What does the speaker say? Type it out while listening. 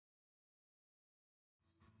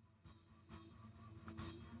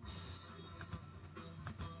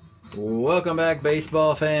Welcome back,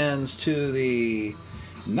 baseball fans, to the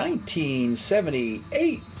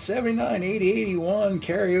 1978, 79, 80, 81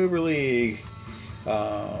 carryover league.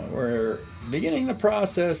 We're beginning the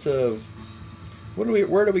process of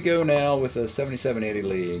where do we go now with the 77-80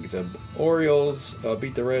 league? The Orioles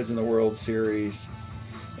beat the Reds in the World Series,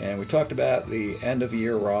 and we talked about the end of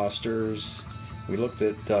year rosters. We looked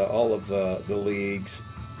at all of the leagues,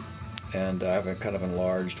 and I've kind of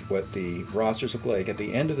enlarged what the rosters look like at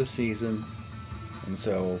the end of the season. And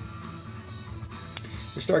so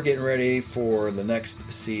we start getting ready for the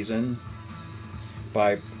next season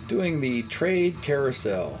by doing the trade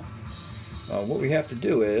carousel. What we have to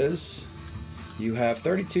do is you have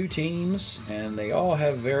 32 teams, and they all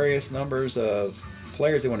have various numbers of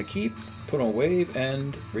players they want to keep, put on waive,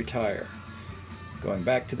 and retire. Going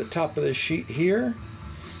back to the top of the sheet here,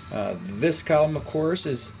 this column, of course,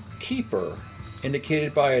 is keeper,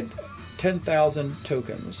 indicated by 10,000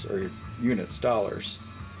 tokens or units, dollars.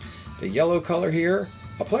 The yellow color here,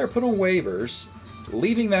 a player put on waivers,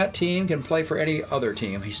 leaving that team, can play for any other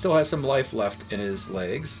team. He still has some life left in his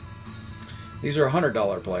legs. These are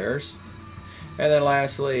 $100 players. And then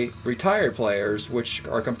lastly, retired players, which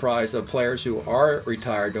are comprised of players who are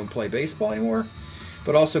retired, don't play baseball anymore,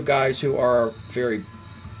 but also guys who are very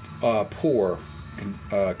poor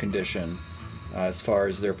condition as far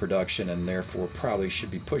as their production, and therefore probably should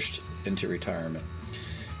be pushed into retirement.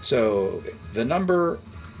 So the number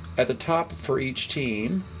at the top for each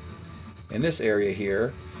team in this area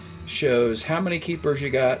here shows how many keepers you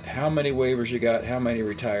got, how many waivers you got, how many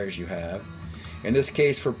retires you have. In this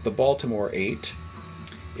case, for the Baltimore 8,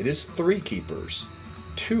 it is 3 keepers,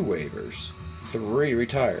 2 waivers, 3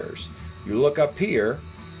 retires. You look up here,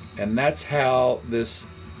 and that's how this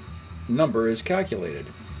number is calculated.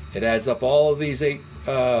 It adds up all of these 8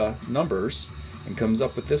 numbers and comes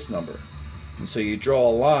up with this number. And so you draw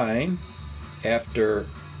a line after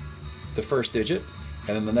the first digit,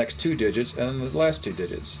 and then the next 2 digits, and then the last 2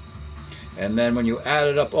 digits. And then when you add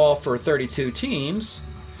it up all for 32 teams,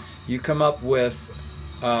 you come up with,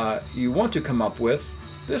 you want to come up with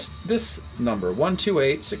this number,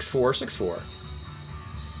 1286464.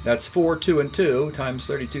 That's 4, 2, and 2 times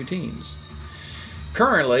 32 teams.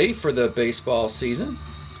 Currently, for the baseball season,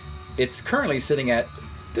 it's currently sitting at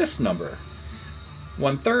this number,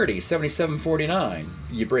 130, 7749.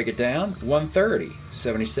 You break it down, 130,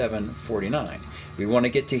 7749. We want to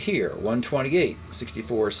get to here, 128,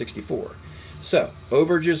 64, 64. So,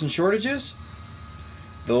 overages and shortages.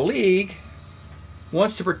 The league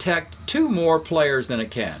wants to protect 2 more players than it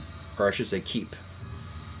can, or I should say keep.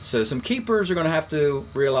 So some keepers are going to have to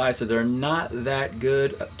realize that they're not that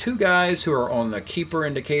good. 2 guys who are on the keeper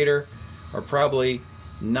indicator are probably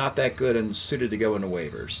not that good and suited to go into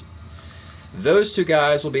waivers. Those 2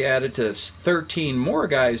 guys will be added to 13 more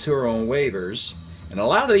guys who are on waivers. And a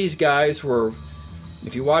lot of these guys were,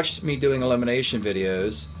 if you watched me doing elimination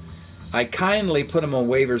videos, I kindly put them on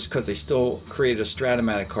waivers because they still created a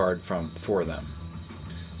Strat-O-Matic card for them.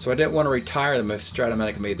 So I didn't want to retire them if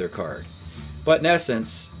Strat-O-Matic made their card. But in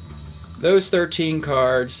essence, those 13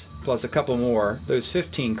 cards plus a couple more, those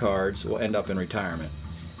 15 cards will end up in retirement.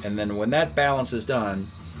 And then when that balance is done,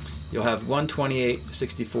 you'll have 128,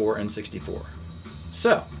 64, and 64.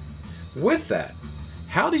 So, with that,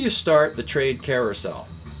 how do you start the trade carousel?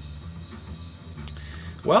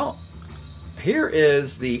 Well, here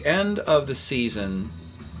is the end of the season,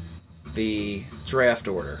 the draft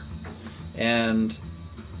order. And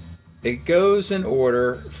it goes in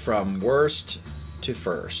order from worst to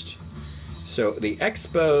first. So the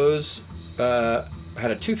Expos had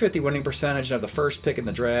a .250 winning percentage of the first pick in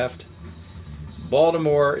the draft.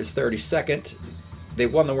 Baltimore is 32nd. They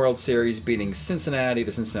won the World Series, beating Cincinnati,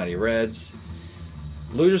 the Cincinnati Reds.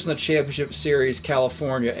 Losers in the championship series,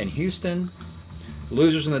 California and Houston.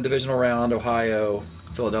 Losers in the divisional round, Ohio,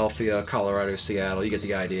 Philadelphia, Colorado, Seattle. You get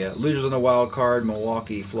the idea. Losers in the wild card,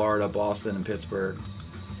 Milwaukee, Florida, Boston, and Pittsburgh.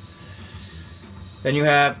 Then you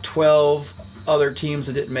have 12 other teams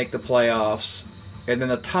that didn't make the playoffs. And then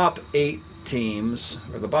the top 8 teams,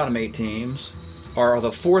 or the bottom 8 teams, are the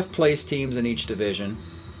 4th place teams in each division.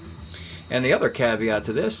 And the other caveat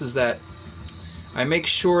to this is that I make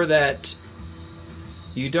sure that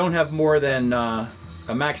you don't have more than a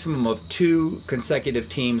maximum of 2 consecutive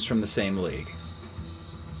teams from the same league.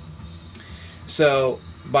 So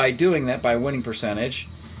by doing that, by winning percentage,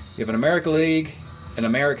 you have an American League,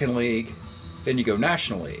 then you go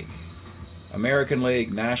National League. American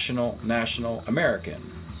League, National, National,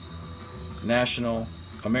 American. National,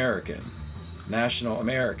 American. National,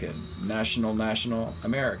 American. National, National,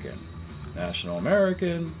 American. National,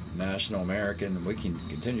 American. National, American. We can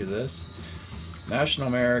continue this. National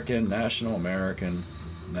American, National American,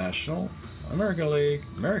 National American League,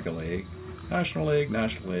 American League, National League,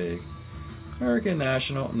 National League, American,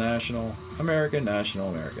 National, National, American, National,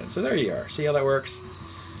 American. So there you are. See how that works?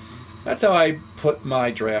 That's how I put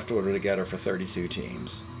my draft order together for 32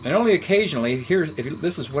 teams. And only occasionally,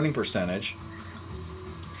 this is winning percentage,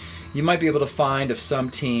 you might be able to find if some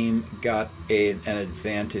team got an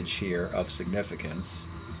advantage here of significance.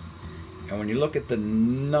 And when you look at the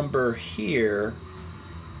number here,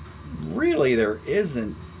 really there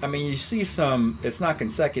isn't. I mean, you see some, it's not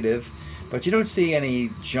consecutive, but you don't see any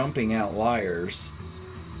jumping outliers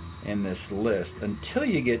in this list until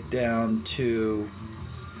you get down to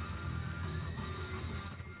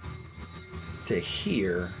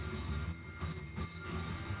here.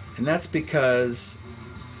 And that's because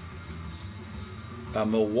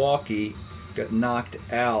Milwaukee got knocked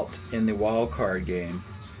out in the wild card game,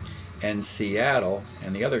 and Seattle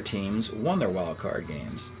and the other teams won their wild card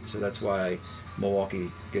games. So that's why Milwaukee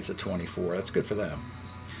gets a 24. That's good for them.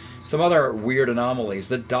 Some other weird anomalies.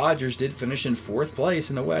 The Dodgers did finish in 4th place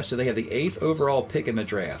in the West, so they have the 8th overall pick in the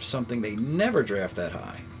draft, something they never draft that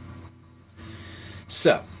high.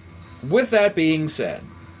 So, with that being said,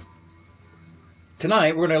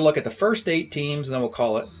 tonight we're going to look at the first 8 teams, and then we'll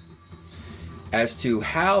call it, as to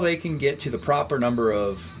how they can get to the proper number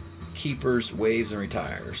of keepers, waives, and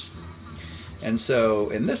retires. And so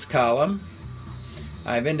in this column,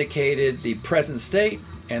 I've indicated the present state,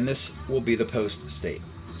 and this will be the post state.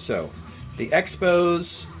 So the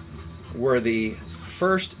Expos were the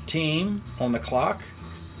first team on the clock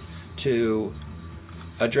to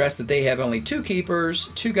address that they have only 2 keepers,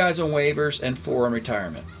 2 guys on waivers, and 4 on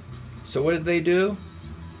retirement. So what did they do?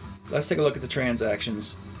 Let's take a look at the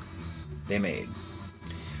transactions they made.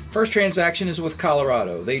 First transaction is with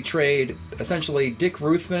Colorado. They trade essentially Dick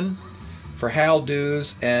Ruthven for Hal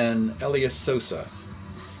Dews and Elias Sosa.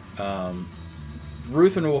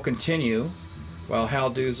 Ruthven will continue while Hal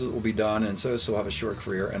Dews will be done, and Sosa will have a short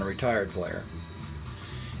career and a retired player.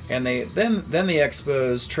 And then the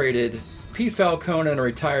Expos traded Pete Falcone and a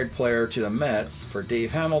retired player to the Mets for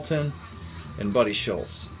Dave Hamilton and Buddy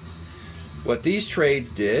Schultz. What these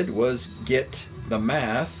trades did was get the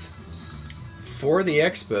math for the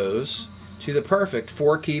Expos to the perfect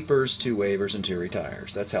 4 keepers, 2 waivers, and 2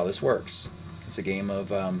 retires. That's how this works. It's a game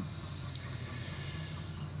of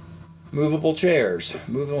movable chairs.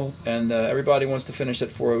 And everybody wants to finish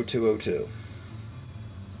at 40202.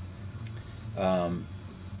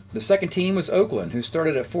 The second team was Oakland, who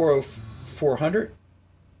started at 40400.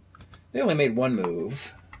 They only made 1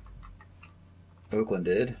 move. Oakland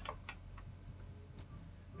did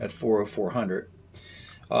at 40400.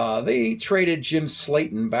 They traded Jim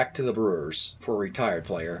Slayton back to the Brewers for a retired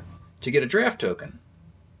player to get a draft token.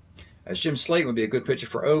 As Jim Slayton would be a good pitcher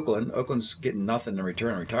for Oakland. Oakland's getting nothing in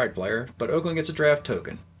return, a retired player, but Oakland gets a draft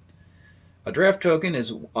token. A draft token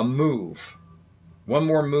is a move. 1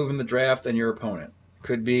 more move in the draft than your opponent.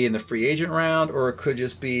 Could be in the free agent round, or it could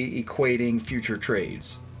just be equating future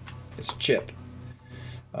trades. It's a chip.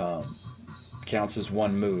 Counts as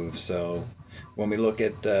 1 move. So when we look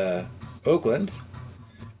at Oakland,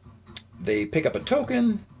 they pick up a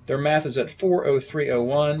token. Their math is at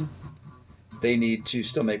 40301. They need to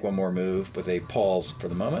still make 1 more move, but they pause for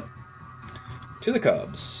the moment. To the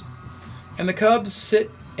Cubs. And the Cubs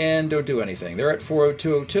sit and don't do anything. They're at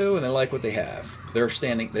 40202, and they like what they have. They're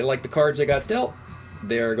standing. They like the cards they got dealt.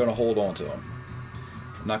 They're going to hold on to them.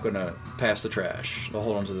 Not going to pass the trash. They'll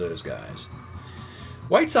hold on to those guys.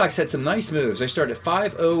 White Sox had some nice moves. They start at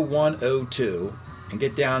 50102 and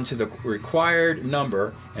get down to the required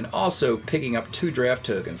number, and also picking up 2 draft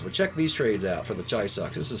tokens. But check these trades out for the White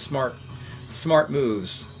Sox. This is smart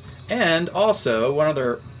moves. And also, one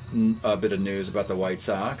other bit of news about the White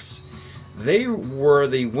Sox. They were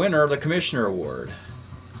the winner of the Commissioner Award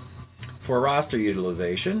for roster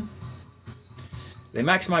utilization. They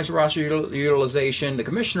maximized roster utilization. The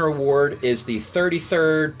Commissioner Award is the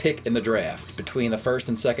 33rd pick in the draft between the 1st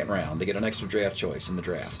and 2nd round. They get an extra draft choice in the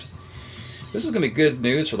draft. This is going to be good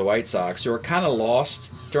news for the White Sox, who are kind of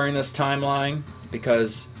lost during this timeline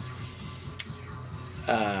because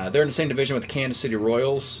they're in the same division with the Kansas City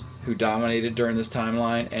Royals, who dominated during this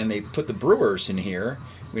timeline, and they put the Brewers in here.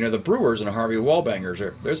 We know the Brewers and the Harvey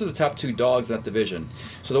Wallbangers, those are the top 2 dogs in that division.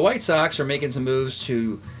 So the White Sox are making some moves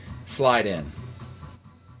to slide in.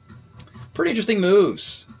 Pretty interesting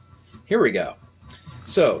moves. Here we go.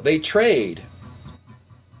 So they trade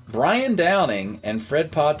Brian Downing and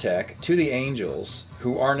Fred Patek to the Angels,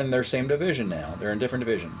 who aren't in their same division now. They're in a different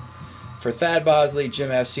division. For Thad Bosley, Jim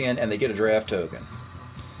Essien, and they get a draft token.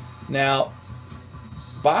 Now,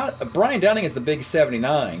 Brian Downing is the big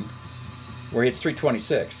 79. where he hits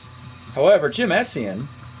 326. However, Jim Essien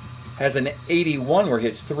has an 81 where he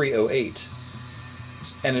hits 308.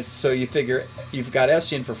 And it's, so you figure you've got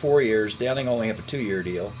Essien for 4 years. Downing only have a 2-year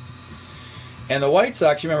deal. And the White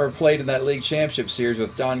Sox, you remember, played in that league championship series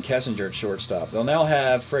with Don Kessinger at shortstop. They'll now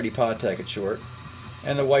have Freddie Patek at short.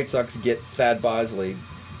 And the White Sox get Thad Bosley,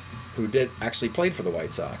 who did actually played for the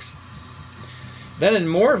White Sox. Then in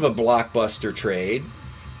more of a blockbuster trade,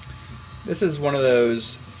 this is one of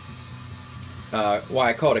those, why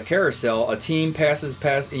I call it a carousel. A team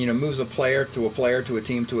moves a player to a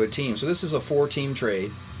team to a team. So this is a 4-team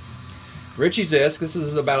trade. Richie Zisk, this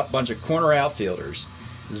is about a bunch of corner outfielders.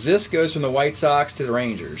 Zisk goes from the White Sox to the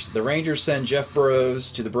Rangers. The Rangers send Jeff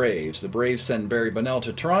Burroughs to the Braves. The Braves send Barry Bonnell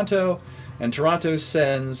to Toronto. And Toronto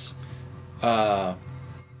sends a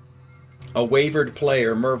waivered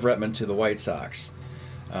player, Merv Retmond, to the White Sox.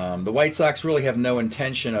 The White Sox really have no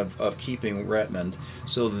intention of keeping Retmond,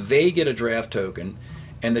 so they get a draft token.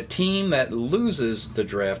 And the team that loses the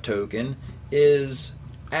draft token is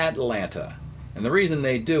Atlanta. And the reason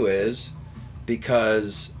they do is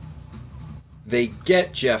because they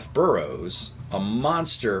get Jeff Burroughs, a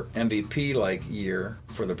monster MVP-like year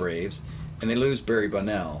for the Braves, and they lose Barry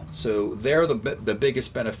Bonnell. So they're the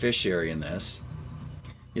biggest beneficiary in this.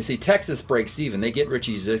 You see, Texas breaks even. They get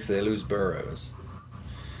Richie Zick, they lose Burroughs.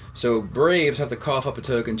 So Braves have to cough up a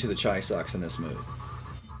token to the Chi Sox in this move.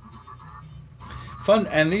 Fun,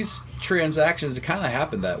 and these transactions kind of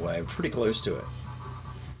happened that way, pretty close to it.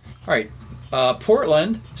 All right,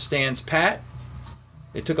 Portland stands pat.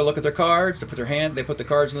 They took a look at their cards. They put the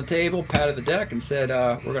cards on the table, patted the deck, and said,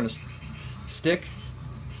 "We're going to stick."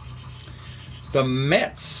 The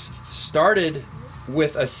Mets started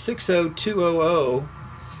with a 60200.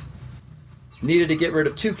 Needed to get rid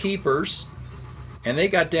of 2 keepers, and they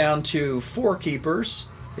got down to 4 keepers.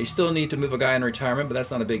 They still need to move a guy in retirement, but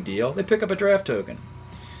that's not a big deal. They pick up a draft token.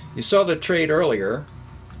 You saw the trade earlier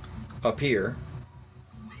up here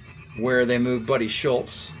where they moved Buddy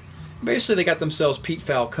Schultz. Basically, they got themselves Pete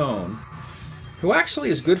Falcone, who actually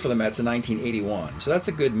is good for the Mets in 1981. So that's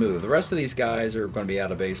a good move. The rest of these guys are going to be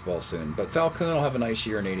out of baseball soon, but Falcone will have a nice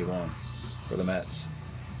year in 81 for the Mets.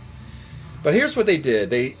 But here's what they did.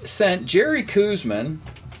 They sent Jerry Koosman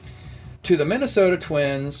to the Minnesota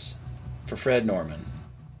Twins for Fred Norman.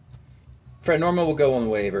 Fred Norman will go on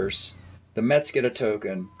waivers. The Mets get a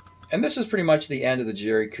token. And this is pretty much the end of the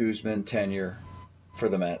Jerry Koosman tenure for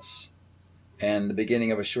the Mets and the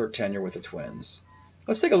beginning of a short tenure with the Twins.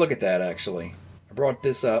 Let's take a look at that, actually. I brought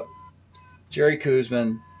this up. Jerry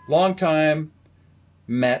Koosman, longtime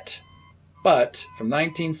Met, but from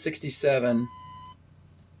 1967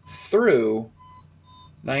 through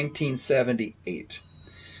 1978.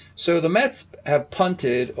 So the Mets have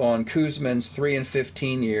punted on Koosman's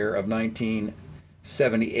 3-15 year of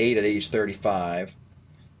 1978 at age 35,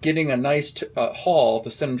 getting a nice haul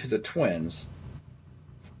to send him to the Twins.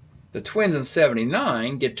 The Twins in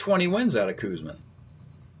 79 get 20 wins out of Koosman,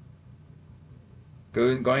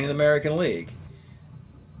 going to the American League.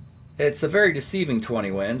 It's a very deceiving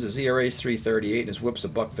 20 wins. His ERA is 3.38 and his WHIP's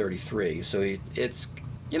 $1.33. So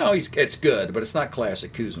it's good, but it's not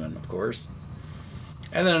classic Koosman, of course.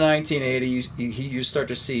 And then in 1980, you start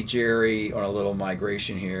to see Jerry on a little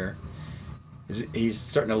migration here. He's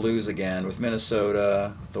starting to lose again with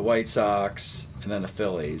Minnesota, the White Sox, and then the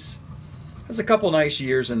Phillies. There's a couple nice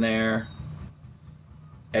years in there.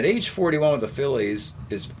 At age 41 with the Phillies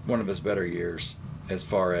is one of his better years as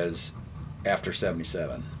far as after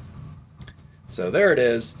 77. So there it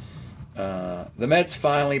is. The Mets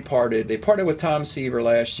finally parted. They parted with Tom Seaver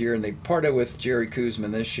last year, and they parted with Jerry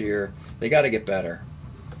Koosman this year. They got to get better.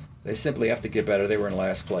 They simply have to get better. They were in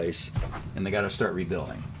last place, and they got to start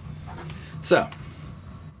rebuilding. So,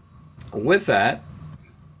 with that,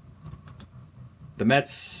 the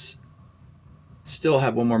Mets still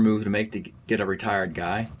have one more move to make to get a retired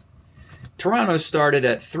guy. Toronto started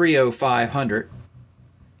at 30500,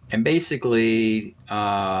 and basically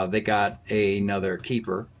they got another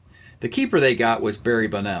keeper. The keeper they got was Barry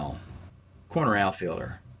Bonnell, corner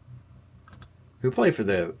outfielder, who played for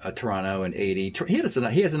the Toronto in 80. He has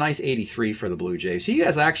a nice 83 for the Blue Jays. He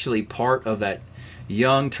is actually part of that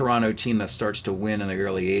young Toronto team that starts to win in the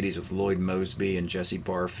early 80s with Lloyd Mosby and Jesse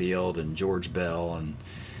Barfield and George Bell and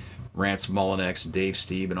Rance Mullinax, Dave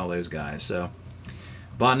Steeb, and all those guys. So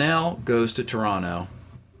Bonnell goes to Toronto,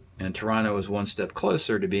 and Toronto is one step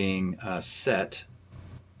closer to being set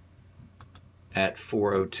at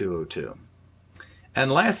 40202. And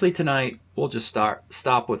lastly tonight, we'll just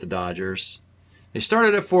stop with the Dodgers. They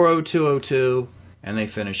started at 40202, and they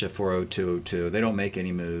finish at 40202. They don't make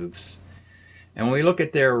any moves. And when we look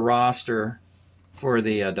at their roster for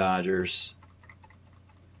the Dodgers,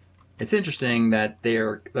 it's interesting that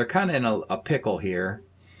they're kind of in a pickle here.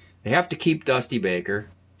 They have to keep Dusty Baker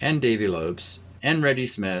and Davey Lopes and Reggie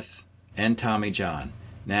Smith and Tommy John.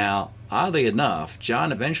 Now, oddly enough,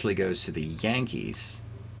 John eventually goes to the Yankees.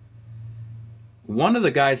 One of the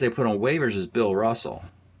guys they put on waivers is Bill Russell.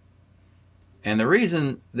 And the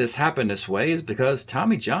reason this happened this way is because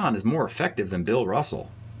Tommy John is more effective than Bill Russell.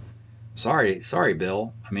 Sorry,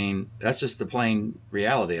 Bill. I mean, that's just the plain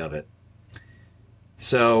reality of it.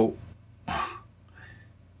 So,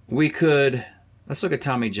 let's look at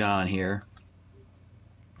Tommy John here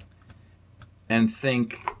and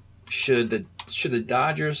think, should the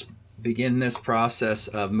Dodgers begin this process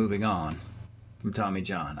of moving on from Tommy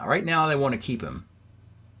John? Right now they want to keep him.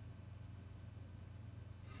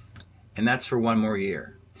 And that's for one more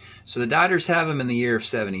year. So the Dodgers have him in the year of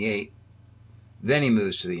 78. Then he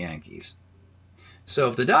moves to the Yankees. So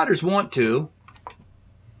if the Dodgers want to,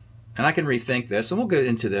 and I can rethink this, and we'll get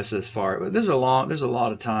into this as far. There's a lot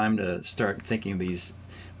of time to start thinking of these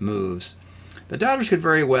moves. The Dodgers could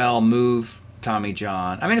very well move Tommy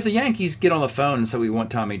John. I mean, if the Yankees get on the phone and say we want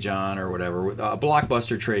Tommy John or whatever, a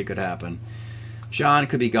blockbuster trade could happen. John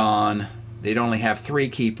could be gone. They'd only have 3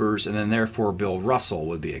 keepers, and then therefore Bill Russell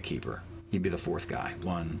would be a keeper. He'd be the 4th guy.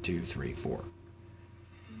 1, 2, 3, 4.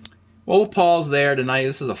 Well, we'll pause there tonight.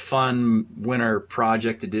 This is a fun winter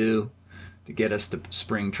project to do to get us to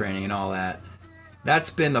spring training and all that. That's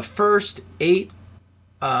been the first 8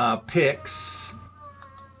 picks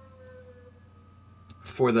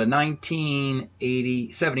for the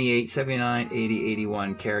 1980, 78, 79, 80,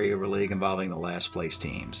 81 carryover league involving the last place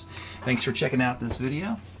teams. Thanks for checking out this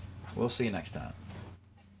video. We'll see you next time.